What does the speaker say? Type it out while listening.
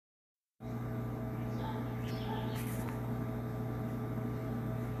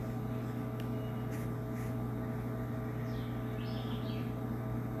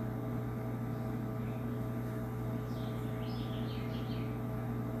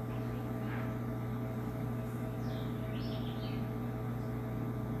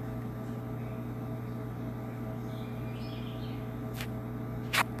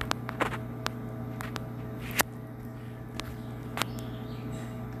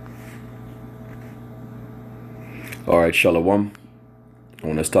Alright, Shalom. I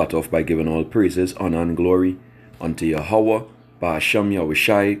want to start off by giving all praises, honor, and glory unto Yahweh, Ba'ashem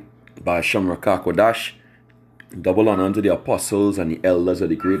Yahushai, Ba'ashem Rakakodash. Double honor unto the apostles and the elders of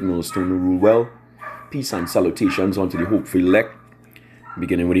the great millstone who rule well. Peace and salutations unto the hopeful elect,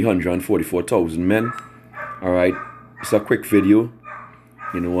 beginning with the 144,000 men. Alright, it's a quick video.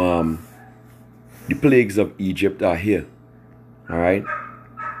 The plagues of Egypt are here. Alright,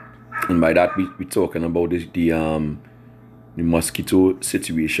 and by that we're talking about the mosquito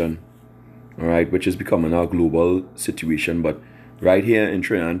situation, all right, which is becoming a global situation. But right here in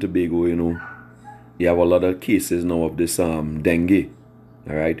Trinidad and Tobago, you have a lot of cases now of this dengue,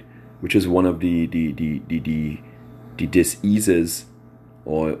 all right, which is one of the diseases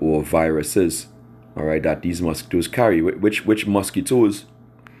or viruses, all right, that these mosquitoes carry. Which mosquitoes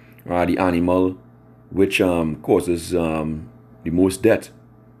are the animal which causes the most death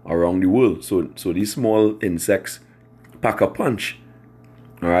around the world. So these small insects pack a punch.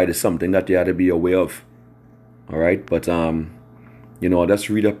 Alright, it's something that you have to be aware of. Alright, but let's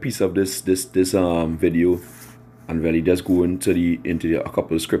read a piece of this video and really just go into a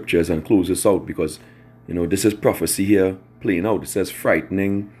couple of scriptures and close this out, because this is prophecy here playing out. It says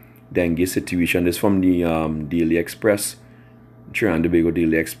frightening dengue situation. This is from the Daily Express, Trinidad and Tobago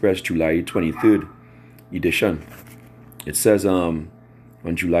Daily Express, July 23rd edition. It says on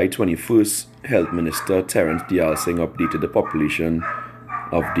July 21st, Health Minister Terence Dial Singh updated the population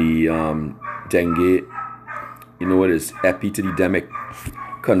of the dengue, epidemic.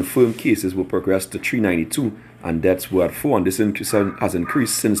 Confirmed cases will progress to 392 and deaths were at 4, and this has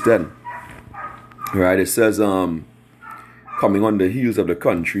increased since then. Right, it says coming on the heels of the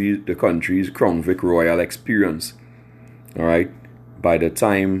country's Crown Vic Royal experience. Alright, by the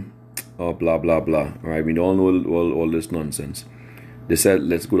time blah blah blah. Alright, we don't know all this nonsense. They said,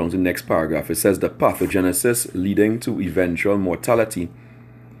 let's go down to the next paragraph. It says the pathogenesis leading to eventual mortality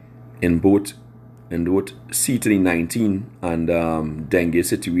in both C19 and dengue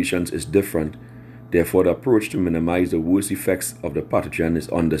situations is different. Therefore, the approach to minimize the worst effects of the pathogen is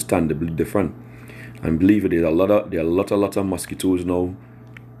understandably different. And believe it, there are a lot of mosquitoes now,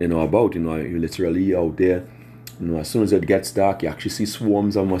 about. You're literally out there. As soon as it gets dark, you actually see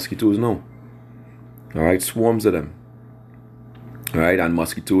swarms of mosquitoes now. All right, swarms of them. Alright, and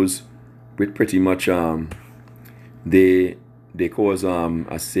mosquitoes, pretty much they cause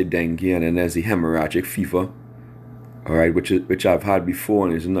I say dengue, and then there's the hemorrhagic fever. Alright, which I've had before,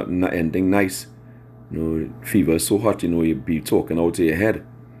 and it's not anything nice. Fever is so hot, you'd be talking out of your head.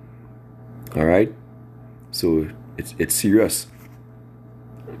 Alright, so it's serious.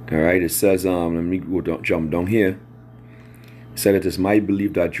 Alright, it says let me jump down here. It said it is my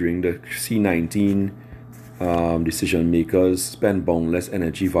belief that during the C19 decision makers spend boundless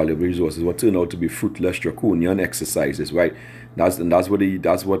energy, valuable resources, what turn out to be fruitless draconian exercises, right? That's what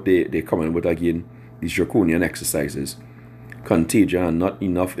they come in with again, these draconian exercises. Contagion and not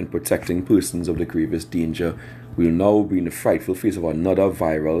enough in protecting persons of the gravest danger. We will now be in the frightful face of another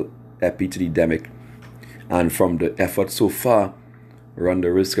viral epidemic, and from the effort so far, run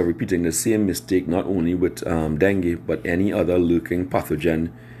the risk of repeating the same mistake not only with dengue but any other lurking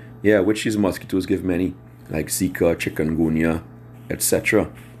pathogen, which these mosquitoes give many, like Zika, chikungunya,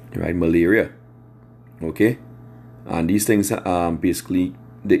 etc. Right, malaria. Okay, and these things basically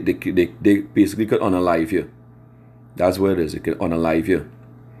they basically could unalive you. That's what it is. It could unalive you.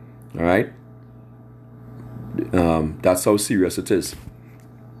 All right. That's how serious it is.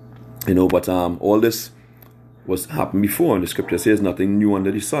 But all this was happened before, and the scripture says nothing new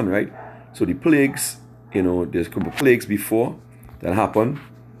under the sun, right? So the plagues, there's a couple of plagues before that happened.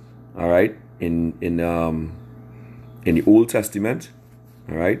 All right, in the Old Testament,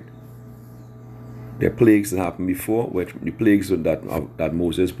 all right, there are plagues that happened before, which the plagues that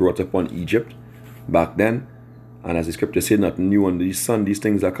Moses brought upon Egypt back then, and as the scripture said, nothing new under the sun. These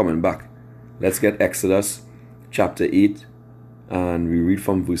things are coming back. Let's get Exodus chapter 8, and we read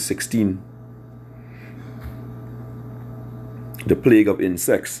from verse 16. The plague of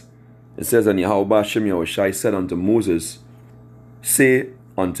insects. It says, and Yahweh Ba'ashem Yahushai said unto Moses, say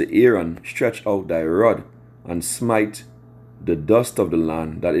unto Aaron, stretch out thy rod and smite the dust of the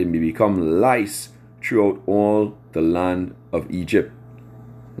land, that it may become lice throughout all the land of Egypt.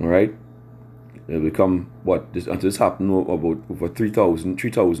 All right, it will become what this happened about over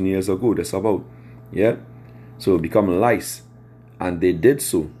 3,000 years ago. That's about, so it become lice, and they did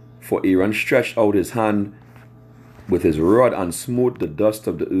so. For Aaron stretched out his hand with his rod and smote the dust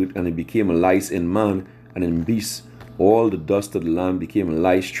of the earth, and it became lice in man and in beasts. All the dust of the land became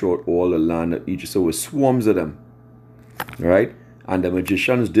lice throughout all the land of Egypt. So it was swarms of them. Right? And the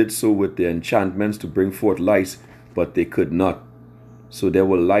magicians did so with their enchantments to bring forth lice, but they could not. So there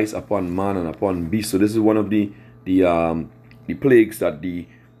were lice upon man and upon beast. So this is one of the plagues that the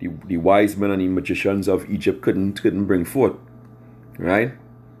wise men and the magicians of Egypt couldn't bring forth. Right?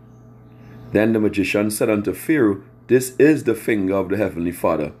 Then the magician said unto Pharaoh, this is the finger of the Heavenly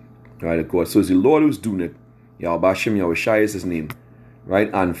Father. Right, of course. So it's the Lord who's doing it. Yahweh Hashem Yahushai is his name. Right?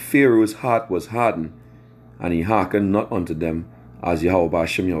 And Pharaoh's heart was hardened, and he hearkened not unto them, as Yahweh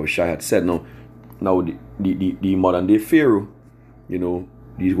Hashem Yahushai had said. Now the modern day Pharaoh, you know,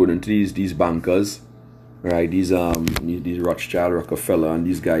 these going into these bankers, right? These Rothschild, Rockefeller, and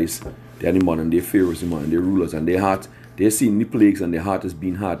these guys, they're the modern day Pharaohs, the modern day rulers, and their heart, they're seeing the plagues, and their heart is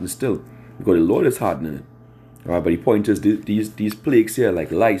being hardened still, because the Lord is hardening it. All right, but the point is, these plagues here,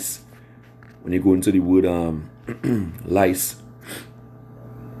 like lice, when you go into the word lice,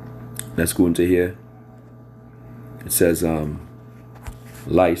 let's go into here. It says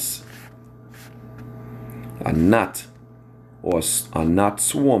lice, a gnat, or a gnat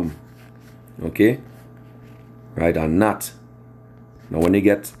swarm. Okay, right, a gnat. Now when you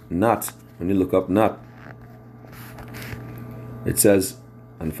get gnat, when you look up gnat, it says,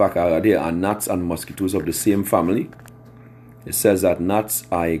 in fact, there are gnats and mosquitoes of the same family. It says that gnats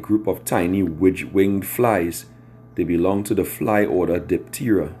are a group of tiny winged flies. They belong to the fly order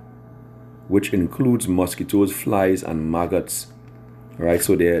Diptera, which includes mosquitoes, flies, and maggots. Right,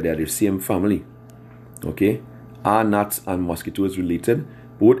 so they're the same family. Okay, are gnats and mosquitoes related?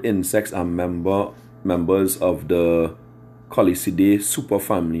 Both insects are members of the Colicidae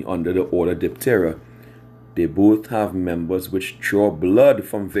superfamily under the order Diptera. They both have members which draw blood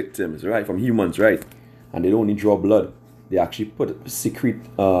from victims, right? From humans, right? And they don't only draw blood. They actually secrete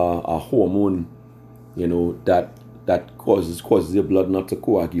a hormone, you know, that causes your blood not to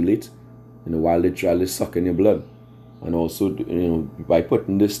coagulate, you know, while they try to suck in your blood. And also, you know, by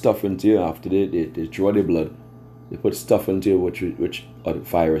putting this stuff into you, after they draw their blood, they put stuff into you which are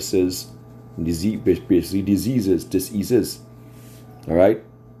viruses, basically diseases. All right?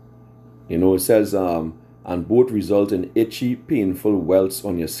 You know, it says, and both result in itchy, painful welts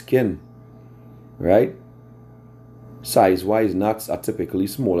on your skin. Right? Size-wise, gnats are typically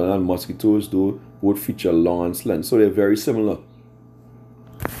smaller than mosquitoes, though both feature long and slant. So they're very similar.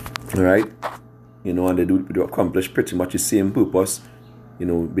 All right? You know, and they do accomplish pretty much the same purpose. You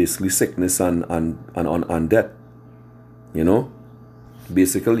know, basically sickness and death. You know?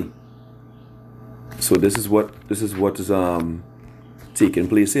 Basically. So this is what is taking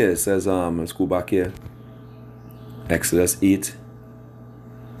place here. It says, let's go back here. Exodus 8.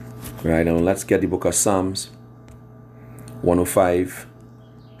 Right, now let's get the book of Psalms 105,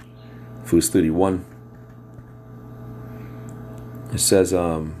 verse 31. It says,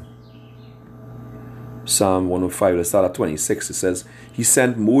 Psalm 105, let's start at 26. It says, he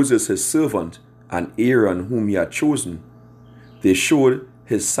sent Moses his servant and Aaron whom he had chosen. They showed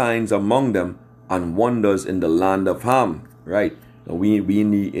his signs among them and wonders in the land of Ham. Right. Now we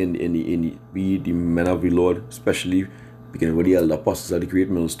the men of the Lord, especially beginning with the elder apostles of the great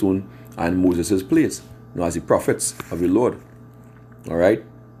millstone and Moses' place, you know, as the prophets of the Lord. All right.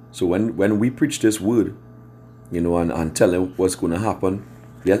 So when we preach this word, you know, and tell them what's going to happen,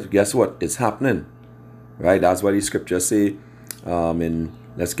 guess what? It's happening. Right. That's why the scriptures say,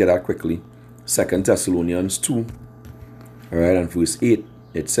 let's get that quickly. 2 Thessalonians 2. All right, and verse 8.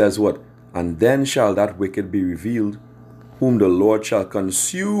 It says what? And then shall that wicked be revealed, whom the Lord shall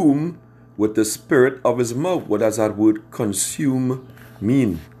consume with the spirit of his mouth. What does that word consume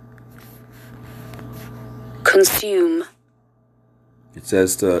mean? Consume. It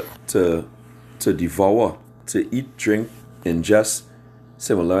says to devour, to eat, drink, ingest,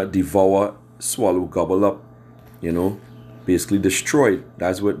 similar, devour, swallow, gobble up, you know, basically destroyed.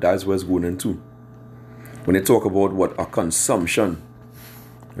 That's what it's going into. When they talk about what a consumption,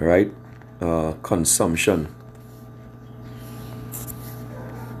 right? Consumption.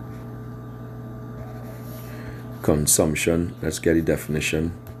 Consumption. Let's get the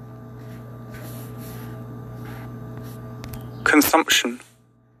definition. Consumption.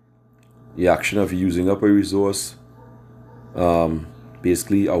 The action of using up a resource,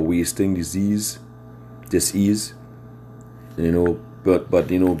 basically a wasting disease, you know, but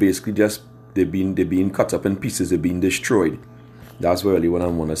you know, basically just they're being cut up in pieces, they're being destroyed. That's really what I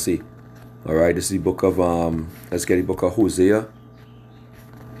want to say. All right, this is the book of let's get the book of Hosea.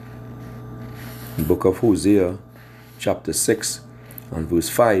 The book of Hosea, chapter 6 and verse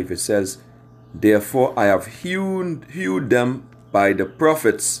 5. It says, therefore I have hewed them by the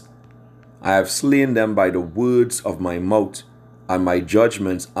prophets, I have slain them by the words of my mouth, and my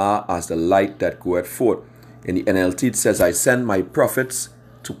judgments are as the light that goeth forth. In the NLT it says, I send my prophets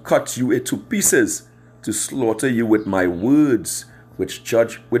to cut you into pieces to slaughter you with my words, which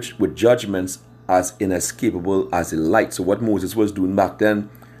with judgments as inescapable as a light. So what Moses was doing back then,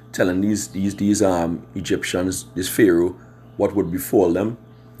 telling these Egyptians, this Pharaoh, what would befall them,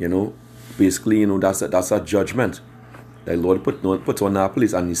 basically, that's a judgment that the Lord put on our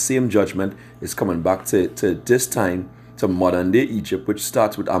place, and the same judgment is coming back to this time, to modern day Egypt, which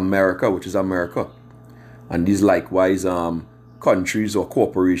starts with America, which is America, and these likewise countries or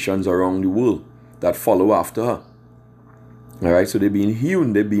corporations around the world that follow after her. All right, so they're being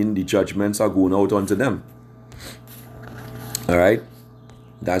hewn, the judgments are going out onto them. All right,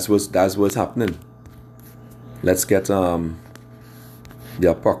 that's what's happening. Let's get the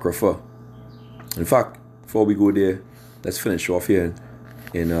Apocrypha. In fact, before we go there, let's finish off here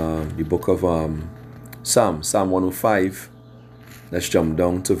in the book of Psalm 105. Let's jump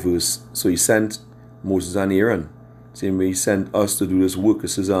down to verse. So he sent Moses and Aaron, same way he sent us to do this work.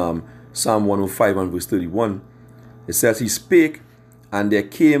 This is Psalm 105 and verse 31. It says, he spake, and there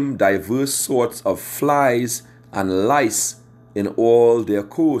came diverse sorts of flies and lice in all their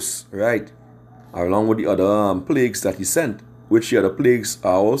course, right? Along with the other plagues that he sent, which the other plagues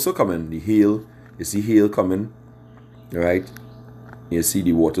are also coming. The hail, you see hail coming, right? You see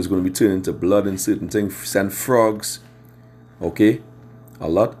the water is going to be turned into blood and certain things. Send frogs, okay? A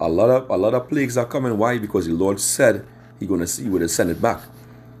lot of plagues are coming. Why? Because the Lord said he would send it back.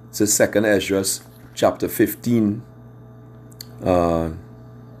 It says 2 Ezra chapter 15.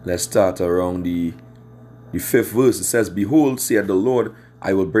 Let's start around the 5th verse. It says, behold, saith the Lord,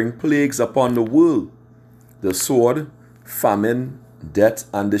 I will bring plagues upon the world, the sword, famine, death,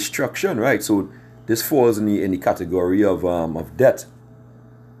 and destruction. Right? So this falls in the category of death.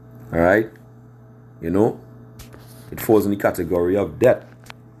 All right? It falls in the category of death.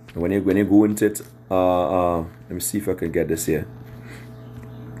 And when you go into it, let me see if I can get this here.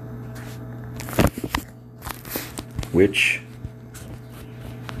 Which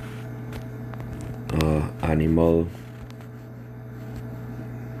animal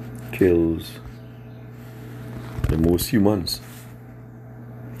kills the most humans?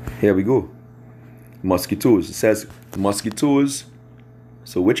 Here we go. Mosquitoes. It says mosquitoes.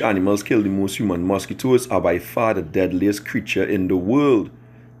 So which animals kill the most human? Mosquitoes are by far the deadliest creature in the world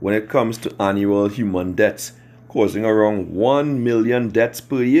when it comes to annual human deaths, causing around 1 million deaths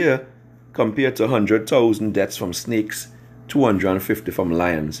per year, compared to 100,000 deaths from snakes, 250 from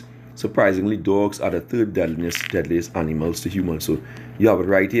lions. Surprisingly, dogs are the third deadliest animals to humans. So you have it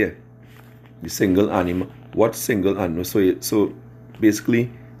right here. The single animal. What single animal? So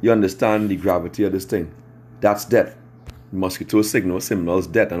basically, you understand the gravity of this thing. That's death. Mosquito signals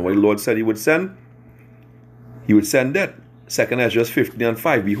death. And what the Lord said he would send death. 2 Ezra 15 and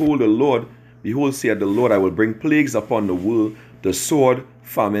 5. Behold, saith the Lord, I will bring plagues upon the world, the sword,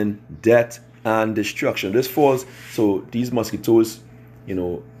 famine, death, and destruction. This falls, so these mosquitoes,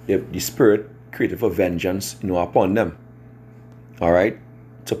 if the spirit created for vengeance, upon them. All right?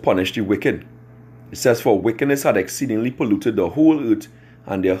 To punish the wicked. It says, for wickedness had exceedingly polluted the whole earth,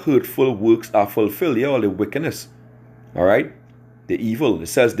 and their hurtful works are fulfilled. Yeah, all the wickedness. All right? The evil. It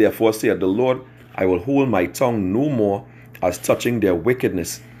says, therefore saith the Lord, I will hold my tongue no more as touching their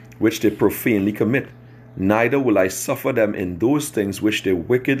wickedness, which they profanely commit. Neither will I suffer them in those things which they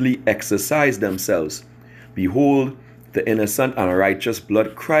wickedly exercise themselves. Behold, the innocent and righteous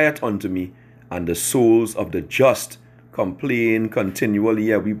blood crieth unto me, and the souls of the just complain continually.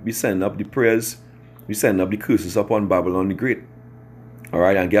 Yeah, we send up the prayers, we send up the curses upon Babylon the Great. All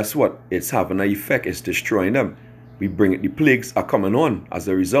right, and guess what? It's having an effect. It's destroying them. The plagues are coming on as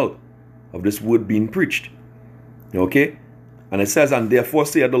a result of this word being preached. Okay? And it says, and therefore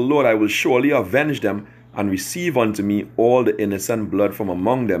saith the Lord, I will surely avenge them, and receive unto me all the innocent blood from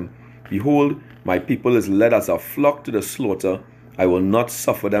among them. Behold, my people is led as a flock to the slaughter. I will not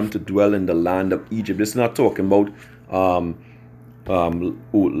suffer them to dwell in the land of Egypt. This is not talking about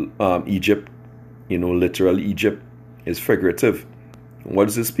Egypt. Literally Egypt is figurative. What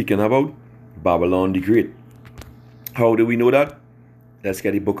is it speaking about? Babylon the Great. How do we know that? Let's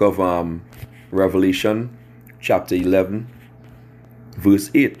get the book of Revelation, chapter 11, verse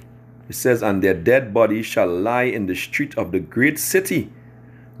 8. It says, and their dead bodies shall lie in the street of the great city,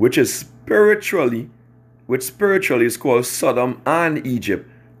 which spiritually is called Sodom and Egypt,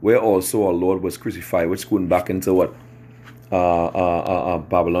 where also our Lord was crucified, which is going back into what?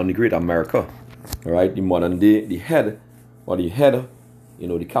 Babylon the Great, America. All right, the modern day, the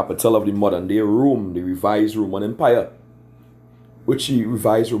capital of the modern day Rome, the revised Roman Empire, which the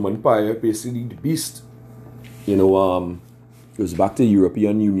revised Roman Empire, basically the beast, goes back to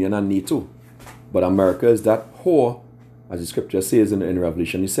European Union and NATO. But America is that whore as the scripture says in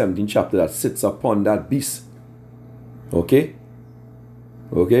Revelation, the 17th chapter, that sits upon that beast. Okay?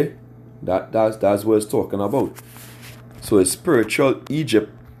 Okay? That's what it's talking about. So it's spiritual Egypt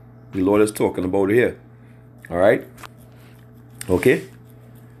the Lord is talking about here. Alright? Okay?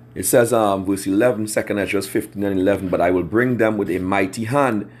 It says, verse 11, 2 Ezra 15 and 11, but I will bring them with a mighty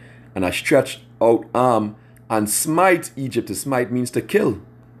hand and a stretched out arm and smite Egypt. To smite means to kill.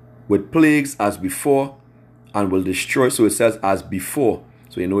 With plagues as before, and will destroy. So it says as before.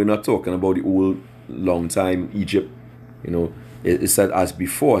 So you know we're not talking about the old long time Egypt. You know, it said as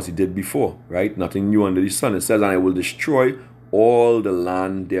before, as it did before, right? Nothing new under the sun. It says, and I will destroy all the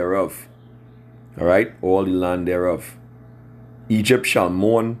land thereof. Alright? All the land thereof. Egypt shall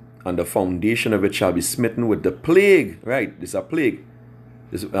mourn, and the foundation of it shall be smitten with the plague. Right? This is a plague.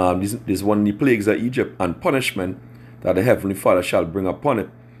 This is one of the plagues of Egypt, and punishment that the Heavenly Father shall bring upon it.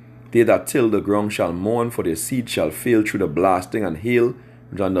 They that till the ground shall mourn, for their seed shall fail through the blasting, and hail,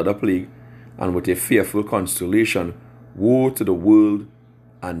 which is another plague, and with a fearful constellation. Woe to the world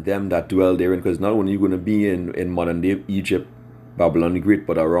and them that dwell therein. Because not only are you going to be in modern day Egypt, Babylon the Great,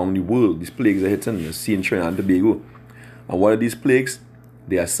 but around the world. These plagues are hitting. You see in Trinidad and Tobago. And what are these plagues?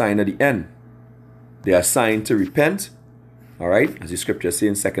 They are a sign of the end. They are a sign to repent. Alright? As the scripture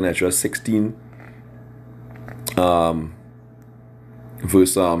says in 2 Ezra 16,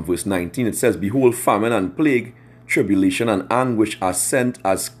 verse 19, it says, behold, famine and plague, tribulation and anguish are sent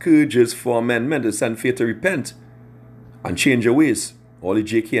as scourges for men. Men to send faith to repent and change their ways. All the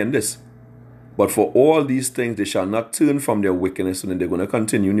JK in this. But for all these things, they shall not turn from their wickedness, and then they're going to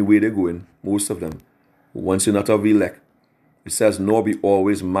continue in the way they're going, most of them. Once you're not of elect. It says, nor be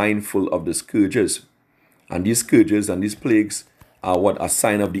always mindful of the scourges. And these scourges and these plagues are what? A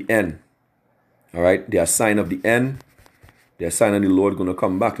sign of the end. Alright? They are a sign of the end. They are a sign of the Lord going to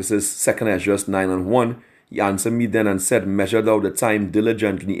come back. It says 2 Ezra 9 and 1. He answered me then and said, measure thou the time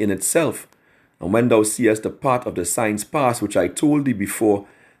diligently in itself. And when thou seest the part of the signs pass, which I told thee before,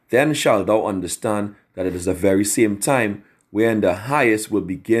 then shalt thou understand that it is the very same time wherein the highest will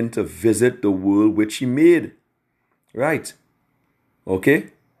begin to visit the world which he made. Right?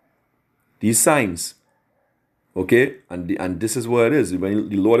 Okay? These signs. Okay? And this is what it is. When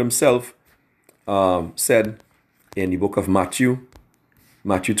the Lord himself said in the book of Matthew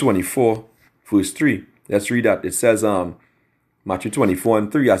 24, verse 3. Let's read that. It says, Matthew 24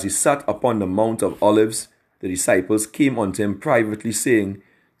 and 3, as he sat upon the Mount of Olives, the disciples came unto him privately, saying,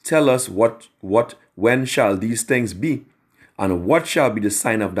 tell us when shall these things be? And what shall be the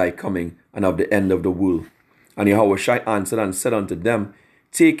sign of thy coming and of the end of the world? And Yahushua answered and said unto them,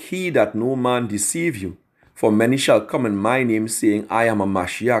 take heed that no man deceive you. For many shall come in my name, saying, I am a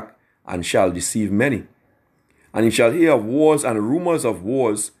Mashiach, and shall deceive many. And ye shall hear of wars and rumors of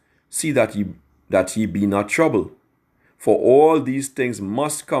wars. See that ye be not troubled. For all these things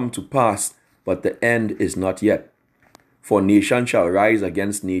must come to pass, but the end is not yet. For nation shall rise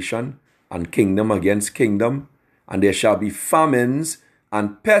against nation, and kingdom against kingdom, and there shall be famines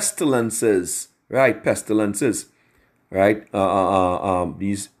and pestilences. Right, pestilences. Right,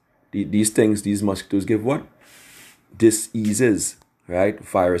 these things, these mosquitoes give what? Diseases, right,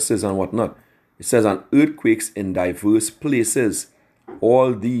 viruses and whatnot. It says, and earthquakes in diverse places.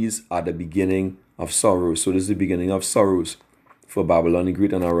 All these are the beginning of sorrows. So this is the beginning of sorrows for Babylon the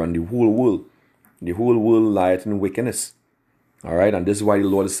Great and around the whole world. The whole world lieth in wickedness. Alright, and this is why the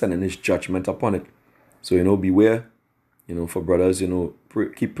Lord is sending his judgment upon it. So, beware, for brothers,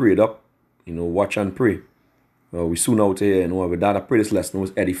 keep prayed up, watch and pray. We soon out here, with that, I pray this lesson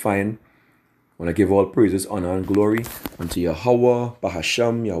was edifying. I want to give all praises, honor, and glory unto Yahweh,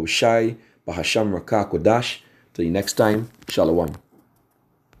 Bahasham, Yahushai, Bahasham Rakah Kodash. Till the next time, Shalom.